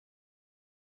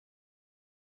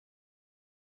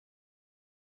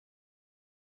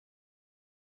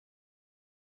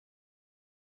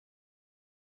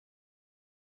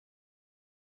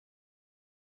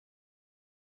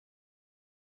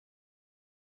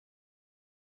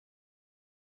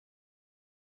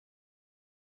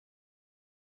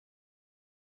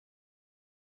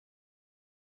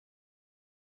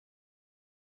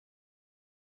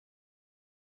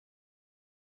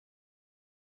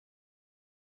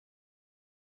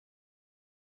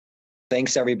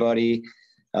Thanks everybody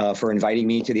for inviting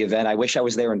me to the event. I wish I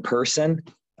was there in person.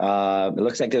 It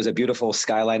looks like there's a beautiful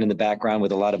skyline in the background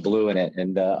with a lot of blue in it,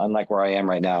 and unlike where I am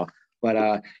right now.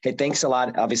 But hey, thanks a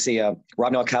lot. Obviously,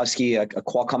 Rob Nowakowski, a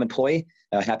Qualcomm employee.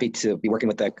 Happy to be working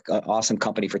with that awesome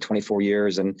company for 24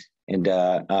 years. And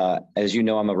as you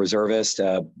know, I'm a reservist.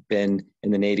 Been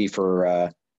in the Navy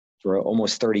for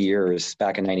almost 30 years,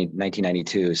 back in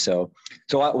 1992. So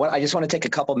I just want to take a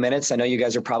couple minutes. I know you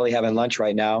guys are probably having lunch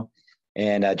right now,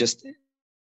 and just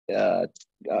go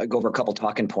over a couple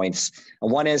talking points.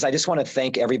 One is I just want to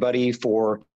thank everybody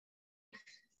for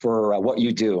what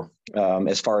you do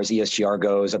as far as ESGR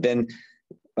goes. I've been,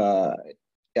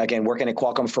 again, working at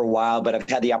Qualcomm for a while, but I've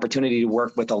had the opportunity to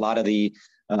work with a lot of the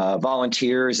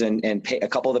volunteers and a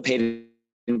couple of the paid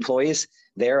employees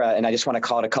there. And I just want to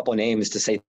call out a couple of names to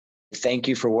say thank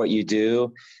you for what you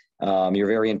do. You're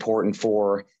very important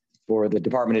for the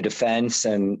Department of Defense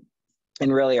and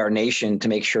really our nation, to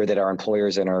make sure that our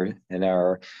employers and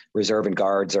our reserve and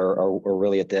guards are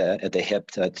really at the hip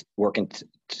to working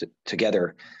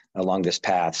together along this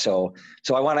path. So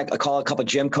I want to call a couple of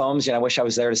Jim Combs, and I wish I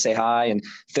was there to say hi. And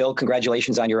Phil,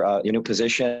 congratulations on your new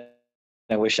position.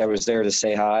 I wish I was there to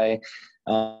say hi.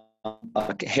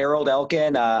 Harold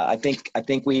Elkin, I think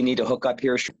we need to hook up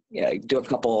here. Yeah, do a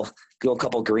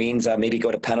couple greens. Maybe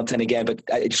go to Pendleton again. But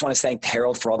I just want to thank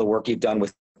Harold for all the work you've done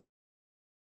with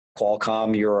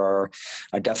Qualcomm. You're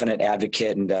a definite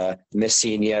advocate, and miss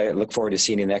seeing you. I look forward to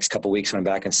seeing you the next couple of weeks when I'm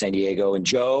back in San Diego. And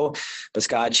Joe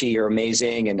Biscacci, you're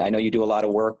amazing, and I know you do a lot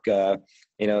of work, in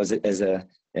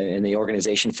the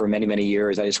organization for many, many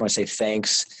years. I just want to say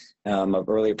thanks. I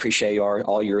really appreciate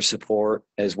all your support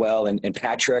as well. And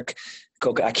Patrick,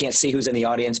 I can't see who's in the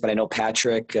audience, but I know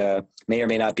Patrick may or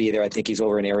may not be there. I think he's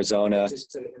over in Arizona.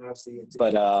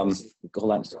 But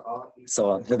hold on.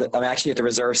 So I'm actually at the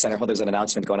Reserve Center. Hold, there's an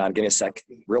announcement going on. Give me a sec.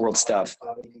 Real world stuff.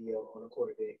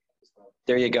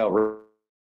 There you go.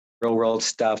 Real world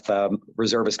stuff.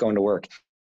 Reservists going to work.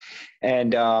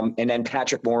 And then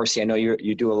Patrick Morrissey, I know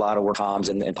you do a lot of work comms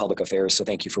and public affairs, so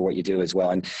thank you for what you do as well.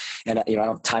 And I don't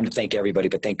have time to thank everybody,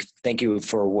 but thank you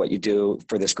for what you do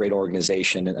for this great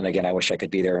organization. And again, I wish I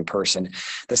could be there in person.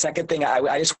 The second thing,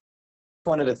 I just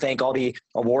wanted to thank all the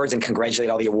awards and congratulate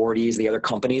all the awardees, the other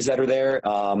companies that are there.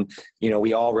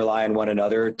 We all rely on one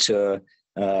another to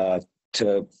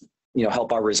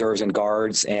help our reserves and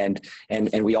guards, and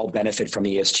we all benefit from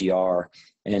ESGR.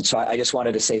 And so I just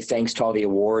wanted to say thanks to all the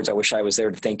awards. I wish I was there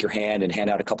to thank your hand and hand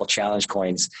out a couple challenge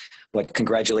coins, but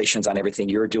congratulations on everything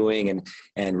you're doing,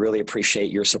 and really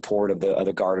appreciate your support of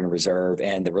the Guard and Reserve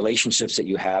and the relationships that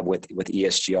you have with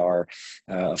ESGR,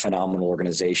 a phenomenal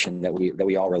organization that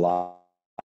we all rely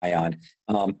on.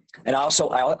 And also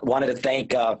I wanted to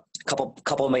thank a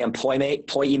couple of my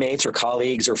employee mates or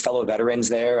colleagues or fellow veterans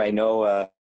there. I know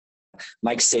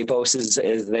Mike Sapos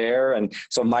is there, and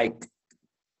so Mike,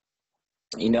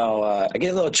 I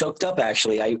get a little choked up,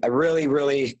 actually. I really,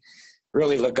 really,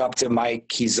 really look up to Mike.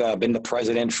 He's been the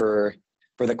president for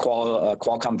the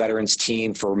Qualcomm Veterans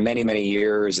team for many, many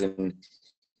years, and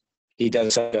he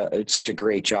does such a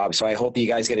great job. So I hope you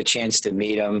guys get a chance to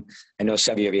meet him. I know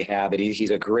some of you have, but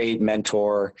he's a great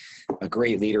mentor, a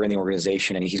great leader in the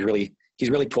organization, and he's really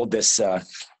pulled this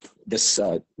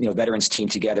veterans team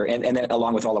together, and then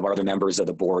along with all of our other members of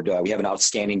the board. We have an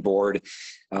outstanding board.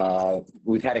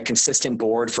 We've had a consistent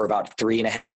board for about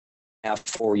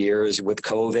 3.5-4 years with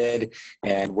COVID,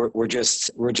 and we're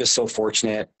just so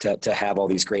fortunate to have all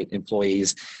these great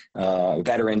employees,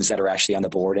 veterans that are actually on the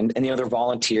board, and they're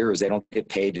volunteers. They don't get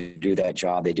paid to do that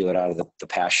job. They do it out of the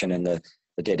passion and the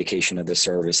dedication of the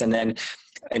service. And then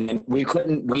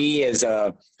we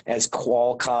as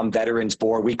Qualcomm Veterans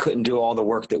Board, we couldn't do all the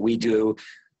work that we do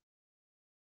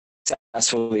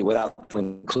successfully without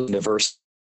including diversity.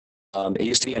 It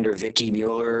used to be under Vicki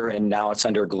Mueller, and now it's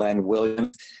under Glenn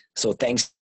Williams. So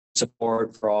thanks,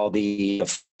 support for all the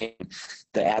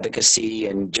advocacy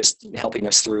and just helping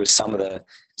us through some of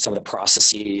the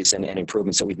processes and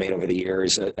improvements that we've made over the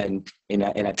years. And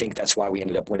I think that's why we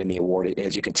ended up winning the award.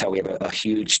 As you can tell, we have a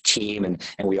huge team, and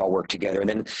we all work together. And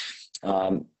then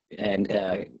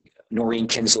Noreen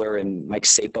Kinsler and Mike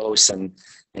Sapos and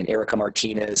Erica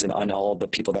Martinez and all the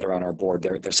people that are on our board.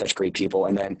 They're such great people.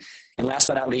 And last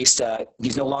but not least,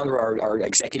 he's no longer our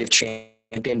executive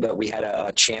champion, but we had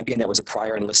a champion that was a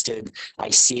prior enlisted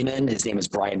seaman. His name is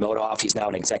Brian Modoff. He's now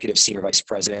an executive senior vice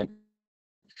president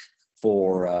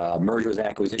for mergers and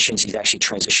acquisitions. He's actually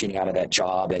transitioning out of that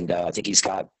job, and I think he's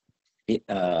got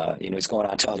he's going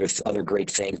on to other great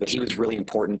things, but he was really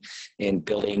important in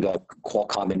building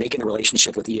Qualcomm and making the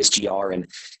relationship with ESGR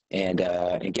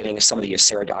and getting some of the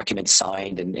USERA documents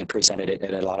signed and presented it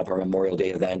at a lot of our Memorial Day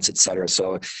events, et cetera.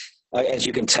 So as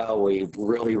you can tell, we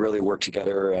really, really work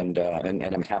together, and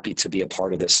I'm happy to be a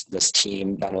part of this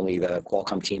team, not only the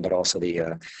Qualcomm team, but also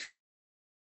the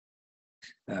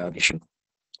mission.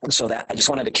 So that I just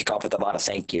wanted to kick off with a lot of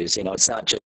thank yous. It's not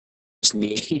just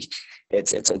me.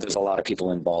 There's a lot of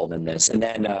people involved in this. And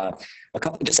then a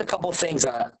couple of things.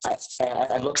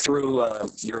 I looked through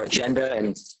your agenda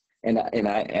and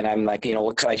I'm like,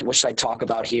 what should I talk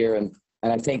about here? And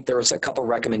I think there was a couple of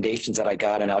recommendations that I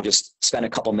got, and I'll just spend a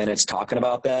couple minutes talking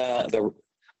about that.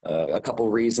 A couple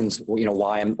of reasons,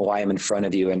 why I'm in front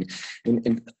of you. And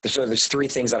so there's three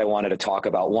things that I wanted to talk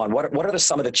about. One, what are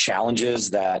some of the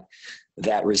challenges that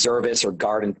reservists or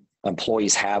Guard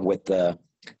employees have with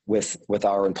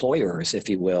our employers, if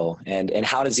you will, and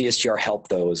how does ESGR help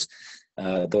those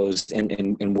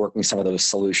in working some of those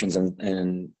solutions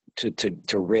and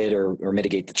to rid or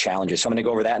mitigate the challenges. So I'm going to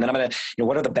go over that, and then I'm going to,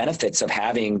 what are the benefits of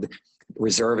having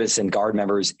reservists and Guard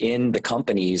members in the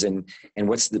companies, and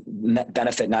what's the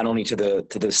benefit not only to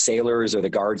the sailors or the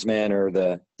guardsmen or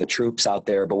the troops out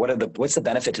there, but what's the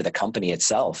benefit to the company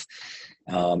itself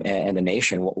and the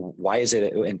nation? Why is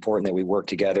it important that we work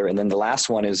together? And then the last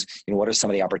one is, what are some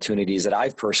of the opportunities that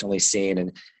I've personally seen,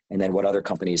 and then what other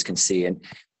companies can see?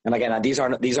 And again, these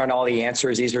aren't all the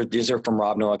answers. These are from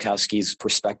Rob Nowakowski's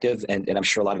perspective, and I'm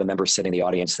sure a lot of the members sitting in the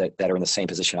audience that are in the same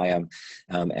position I am,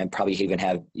 and probably even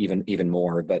have even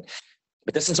more. But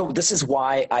this is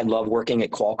why I love working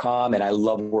at Qualcomm, and I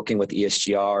love working with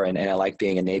ESGR, and I like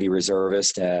being a Navy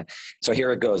reservist. So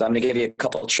here it goes. I'm going to give you a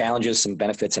couple of challenges, some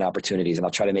benefits, and opportunities, and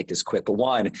I'll try to make this quick. But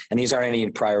one, and these aren't any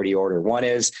in priority order. One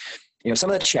is,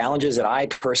 some of the challenges that I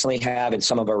personally have, and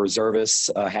some of our reservists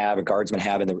have, or guardsmen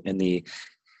have in the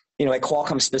at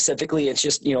Qualcomm specifically, it's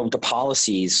just, the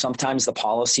policies. Sometimes the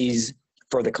policies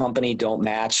for the company don't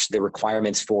match the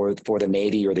requirements for the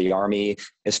Navy or the Army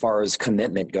as far as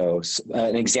commitment goes.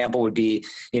 An example would be,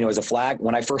 as a flag,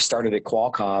 when I first started at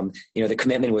Qualcomm, the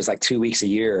commitment was like 2 weeks a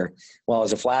year. Well,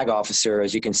 as a flag officer,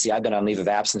 as you can see, I've been on leave of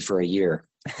absence for a year.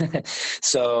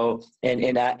 So,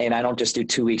 and I don't just do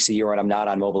 2 weeks a year when I'm not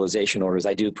on mobilization orders.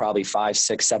 I do probably 5,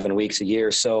 6, 7 weeks a year.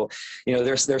 So,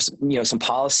 there's some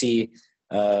policy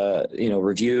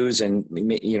reviews and,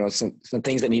 some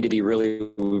things that need to be really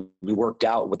worked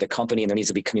out with the company, and there needs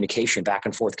to be communication back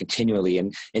and forth continually.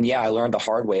 And yeah, I learned the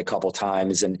hard way a couple of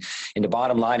times. And the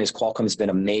bottom line is Qualcomm has been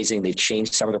amazing. They've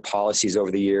changed some of their policies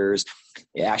over the years.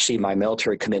 Actually, my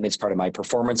military commitment is part of my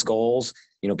performance goals,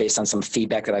 based on some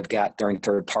feedback that I've got during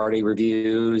third-party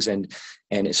reviews. And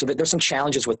so there's some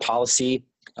challenges with policy.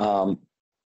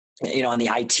 On the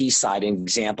IT side, an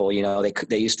example,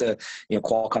 they used to,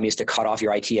 Qualcomm used to cut off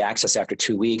your IT access after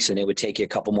 2 weeks, and it would take you a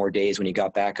couple more days when you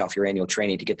got back off your annual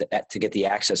training to get the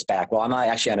access back. Well, I'm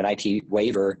actually on an IT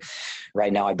waiver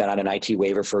right now. I've been on an IT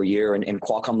waiver for a year, and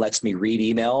Qualcomm lets me read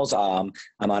emails.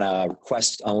 I'm on a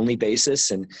request only basis,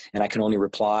 and I can only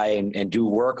reply and do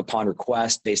work upon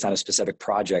request based on a specific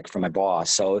project from my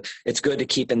boss. So it's good to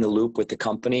keep in the loop with the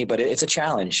company, but it's a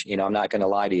challenge. I'm not going to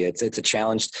lie to you. It's a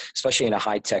challenge, especially in a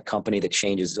high-tech company that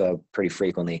changes pretty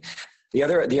frequently. The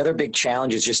other big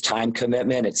challenge is just time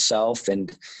commitment itself,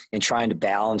 and trying to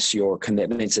balance your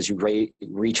commitments as you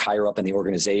reach higher up in the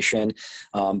organization,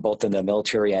 both in the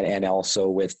military and also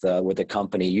with the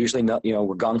company. Usually,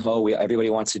 we're gung-ho. Everybody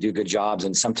wants to do good jobs,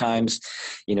 and sometimes,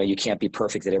 you can't be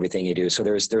perfect at everything you do. So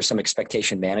there's some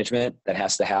expectation management that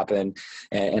has to happen,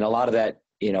 and a lot of that,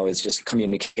 is just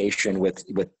communication with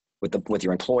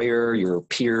your employer, your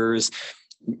peers,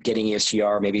 getting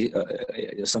ESGR, maybe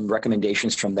some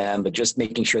recommendations from them, but just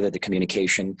making sure that the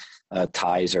communication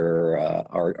ties are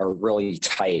really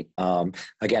tight.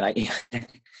 Again,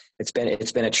 it's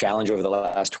been a challenge over the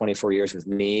last 24 years with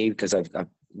me, because I've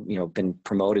been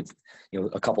promoted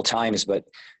a couple times, and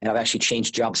I've actually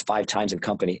changed jobs 5 times in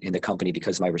the company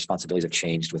because my responsibilities have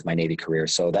changed with my Navy career.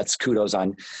 So that's kudos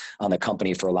on the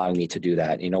company for allowing me to do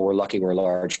that. We're lucky we're a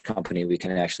large company, we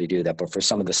can actually do that. But for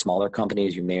some of the smaller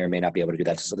companies, you may or may not be able to do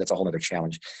that. So that's a whole other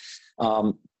challenge.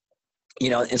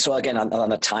 And so again, on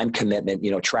the time commitment,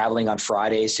 traveling on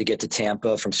Fridays to get to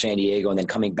Tampa from San Diego, and then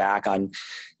coming back on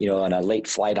a late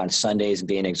flight on Sundays and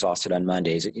being exhausted on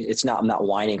Mondays. I'm not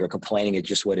whining or complaining. It's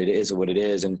just what it is.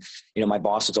 And, my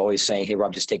boss was always saying, hey,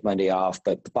 Rob, just take Monday off.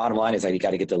 But the bottom line is that you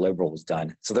got to get deliverables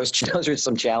done. So those are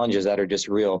some challenges that are just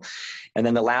real. And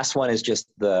then the last one is just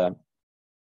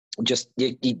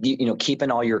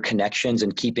keeping all your connections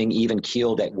and keeping even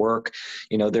keeled at work.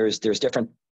 There's different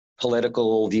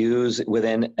political views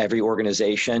within every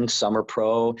organization. Some are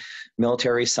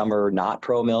pro-military, some are not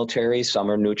pro-military,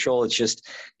 some are neutral. It's just,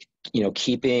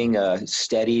 keeping a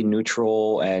steady,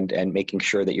 neutral, and making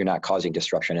sure that you're not causing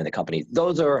disruption in the company.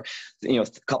 Those are, a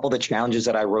couple of the challenges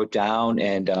that I wrote down,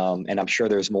 and I'm sure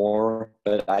there's more,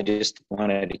 but I just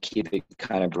wanted to keep it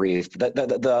kind of brief. On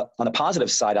the positive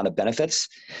side, on the benefits,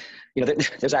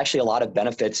 there's actually a lot of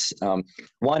benefits.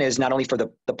 One is not only for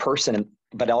the person,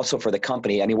 but also for the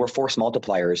company. I mean, we're force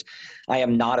multipliers. I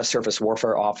am not a surface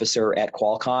warfare officer at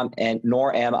Qualcomm, and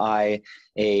nor am I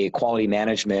a quality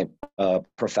management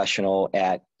professional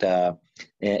at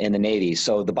in the Navy.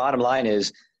 So the bottom line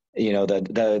is,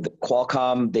 the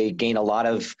Qualcomm, they gain a lot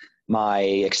of my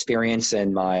experience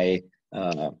and my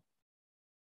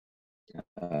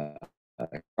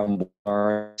from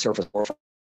surface warfare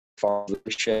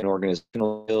leadership and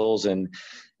organizational skills and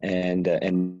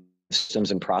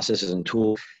systems and processes and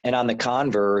tools. And on the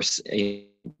converse, I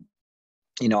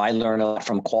learn a lot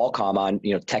from Qualcomm on,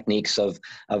 techniques of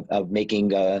making,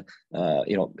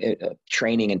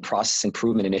 training and process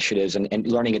improvement initiatives and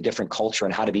learning a different culture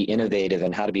and how to be innovative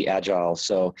and how to be agile.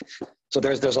 So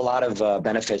there's a lot of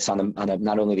benefits on the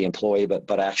not only the employee,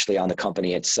 but actually on the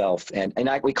company itself. And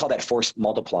we call that force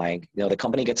multiplying. The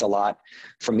company gets a lot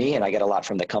from me and I get a lot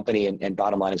from the company, and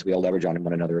bottom line is we all leverage on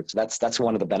one another. So that's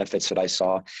one of the benefits that I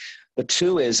saw. The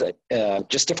two is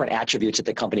just different attributes that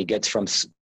the company gets from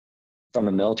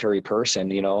a military person.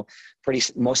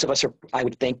 Most of us are, I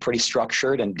would think, pretty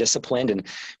structured and disciplined, and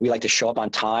we like to show up on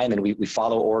time and we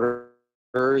follow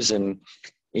orders, and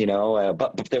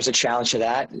but there's a challenge to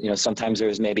that. Sometimes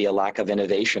there's maybe a lack of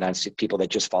innovation on people that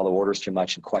just follow orders too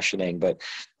much and questioning. But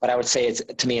I would say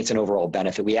to me, it's an overall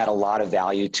benefit. We add a lot of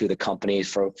value to the company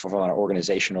from our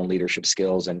organizational leadership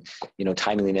skills and,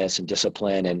 timeliness and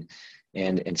discipline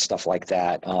and stuff like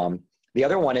that. The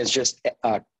other one is just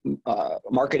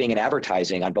marketing and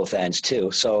advertising on both ends too.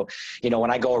 So,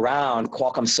 when I go around,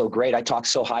 Qualcomm's so great. I talk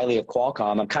so highly of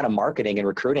Qualcomm. I'm kind of marketing and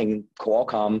recruiting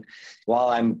Qualcomm while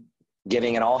I'm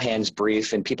giving an all hands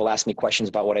brief, and people ask me questions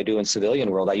about what I do in civilian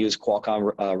world. I use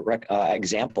Qualcomm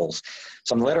examples.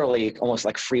 So I'm literally almost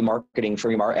like free marketing,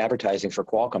 advertising for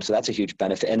Qualcomm. So that's a huge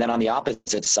benefit. And then on the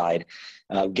opposite side,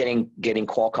 getting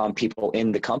Qualcomm people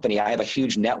in the company, I have a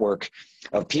huge network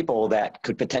of people that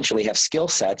could potentially have skill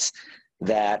sets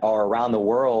that are around the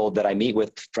world that I meet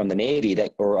with from the Navy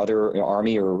or other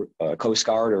Army or Coast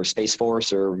Guard or Space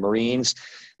Force or Marines.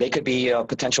 They could be a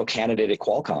potential candidate at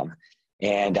Qualcomm.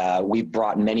 And we've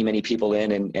brought many, many people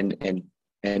in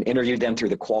and interviewed them through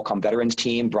the Qualcomm Veterans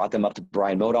team, brought them up to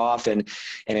Brian Modoff. And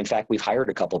in fact, we've hired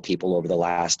a couple of people over the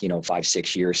last,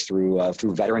 5-6 years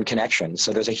through Veteran Connections.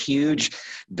 So there's a huge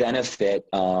benefit.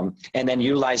 And then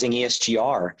utilizing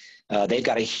ESGR, they've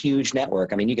got a huge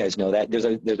network. I mean, you guys know that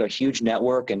there's a huge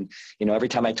network. And, every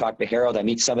time I talk to Harold, I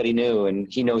meet somebody new, and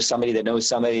he knows somebody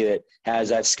that has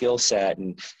that skill set.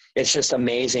 And it's just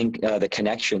amazing, the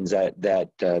connections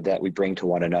that we bring to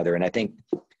one another. And I think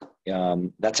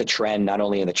that's a trend, not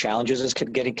only in the challenges as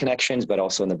getting connections, but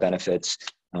also in the benefits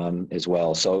as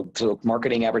well. So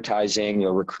marketing, advertising,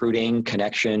 recruiting,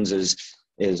 connections is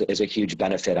a huge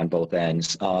benefit on both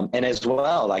ends. And as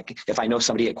well, like if I know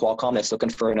somebody at Qualcomm that's looking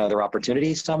for another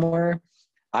opportunity somewhere,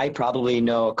 I probably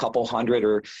know a couple hundred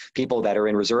or people that are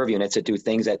in reserve units that do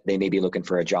things that they may be looking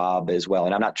for a job as well.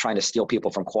 And I'm not trying to steal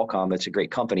people from Qualcomm. It's a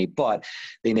great company, but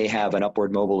they may have an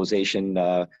upward mobilization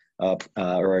or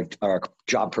a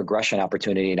job progression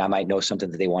opportunity, and I might know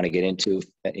something that they want to get into,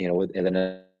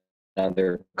 within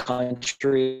another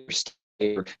country or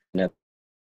state, and a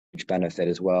huge benefit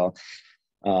as well.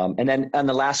 And then on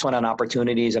the last one on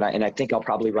opportunities, and I think I'll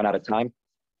probably run out of time,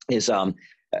 is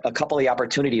a couple of the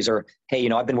opportunities are, hey,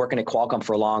 I've been working at Qualcomm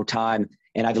for a long time,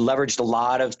 and I've leveraged a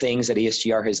lot of things that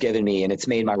ESGR has given me, and it's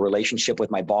made my relationship with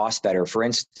my boss better. For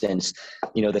instance,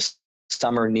 the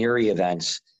summer NERI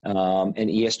events, and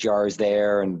ESGR is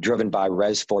there and driven by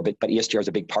Res4, but ESGR is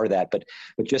a big part of that. But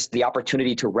just the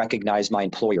opportunity to recognize my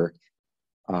employer,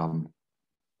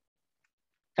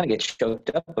 kind of get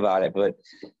choked up about it, but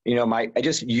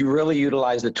you really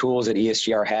utilize the tools that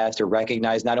ESGR has to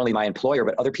recognize not only my employer,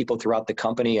 but other people throughout the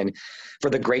company, and for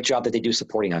the great job that they do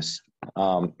supporting us.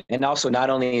 And also not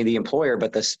only the employer,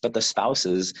 but the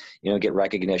spouses, get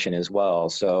recognition as well.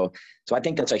 So I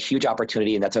think that's a huge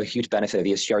opportunity, and that's a huge benefit of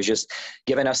ESGR, is just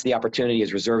giving us the opportunity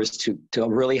as reservists to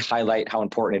really highlight how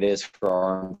important it is for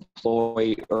our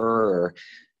employer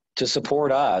to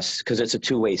support us, because it's a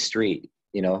two-way street.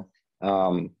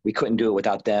 We couldn't do it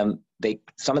without them.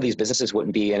 Some of these businesses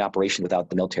wouldn't be in operation without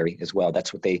the military as well.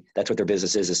 That's what their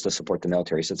business is to support the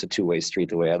military. So it's a two-way street,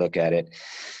 the way I look at it.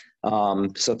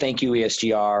 So thank you,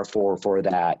 ESGR, for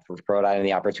that, for providing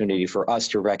the opportunity for us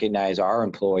to recognize our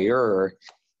employer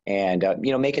and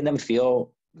making them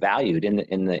feel valued in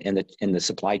the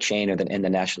supply chain or in the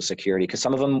national security, because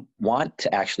some of them want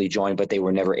to actually join, but they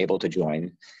were never able to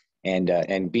join,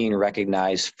 and being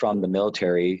recognized from the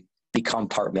military, become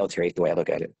part military, the way I look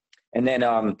at it. And then,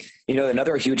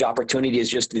 another huge opportunity is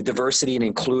just the diversity and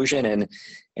inclusion,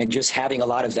 and just having a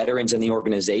lot of veterans in the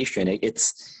organization.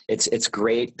 It's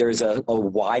great. There's a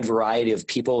wide variety of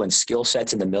people and skill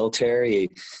sets in the military.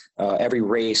 Every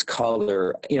race,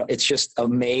 color, it's just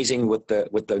amazing what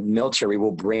the military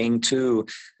will bring to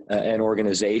an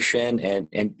organization, and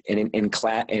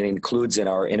includes in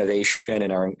our innovation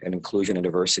and our inclusion and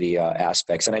diversity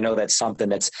aspects. And I know that's something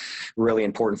that's really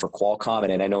important for Qualcomm,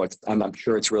 and I know I'm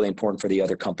sure it's really important for the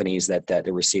other companies that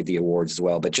receive the awards as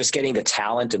well. But just getting the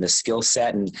talent and the skill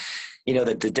set, and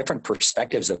the different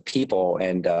perspectives of people,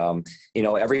 and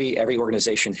every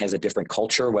organization has a different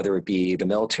culture, whether it be the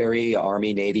military,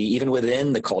 Army, Navy. Even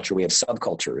within the culture, we have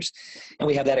subcultures, and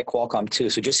we have that at Qualcomm too.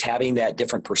 So just having that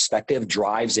different perspective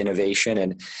drives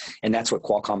innovation, and that's what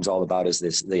Qualcomm's all about. Is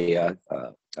the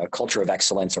culture of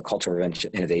excellence, or culture of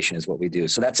innovation, is what we do.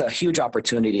 So that's a huge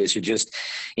opportunity, is you're just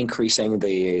increasing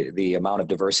the amount of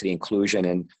diversity, inclusion,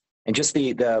 and just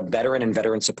the veteran and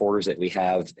veteran supporters that we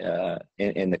have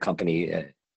in the company.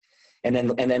 And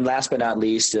then last but not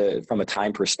least, from a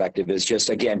time perspective, is just,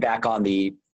 again, back on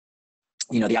the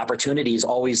opportunities,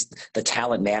 always the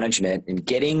talent management, and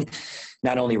getting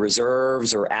not only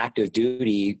reserves or active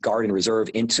duty, Guard and Reserve,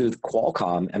 into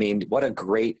Qualcomm. I mean, what a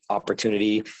great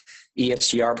opportunity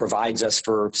ESGR provides us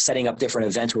for setting up different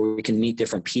events where we can meet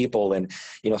different people, and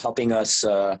helping us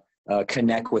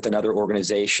connect with another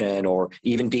organization, or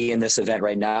even be in this event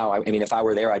right now. I mean, if I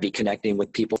were there, I'd be connecting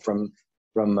with people from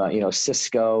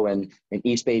Cisco and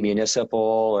East Bay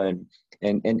Municipal, and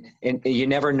you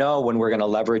never know when we're going to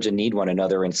leverage and need one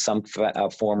another in some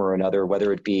form or another,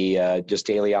 whether it be just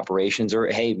daily operations, or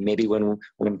hey, maybe when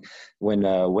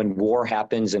war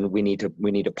happens and we need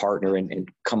to partner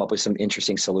and come up with some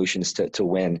interesting solutions to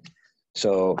win.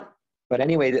 So, but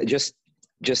anyway, just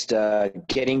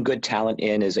getting good talent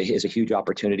in is a huge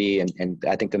opportunity, and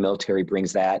I think the military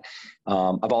brings that.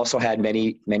 I've also had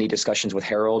many discussions with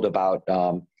Harold about,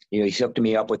 he hooked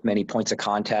me up with many points of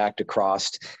contact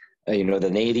across, the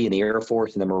Navy and the Air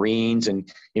Force and the Marines,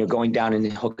 and, going down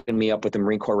and hooking me up with the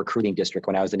Marine Corps recruiting district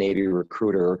when I was the Navy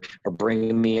recruiter, or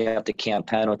bringing me up to Camp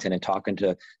Pendleton and talking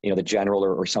to, the general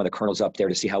or some of the colonels up there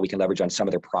to see how we can leverage on some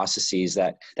of their processes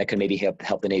that can maybe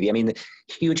help the Navy. I mean,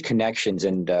 huge connections,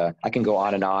 and I can go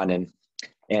on.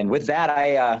 And with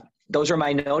that, those are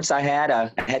my notes I had.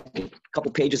 I had a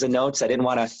couple pages of notes. I didn't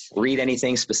want to read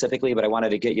anything specifically, but I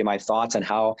wanted to get you my thoughts on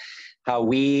how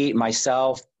we,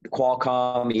 myself,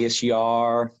 Qualcomm,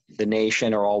 ESGR, the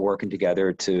nation, are all working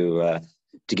together to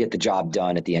get the job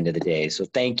done at the end of the day. So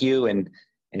thank you, and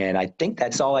I think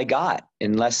that's all I got,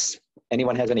 unless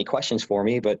anyone has any questions for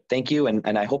me. But thank you,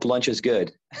 and I hope lunch is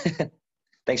good.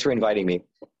 Thanks for inviting me.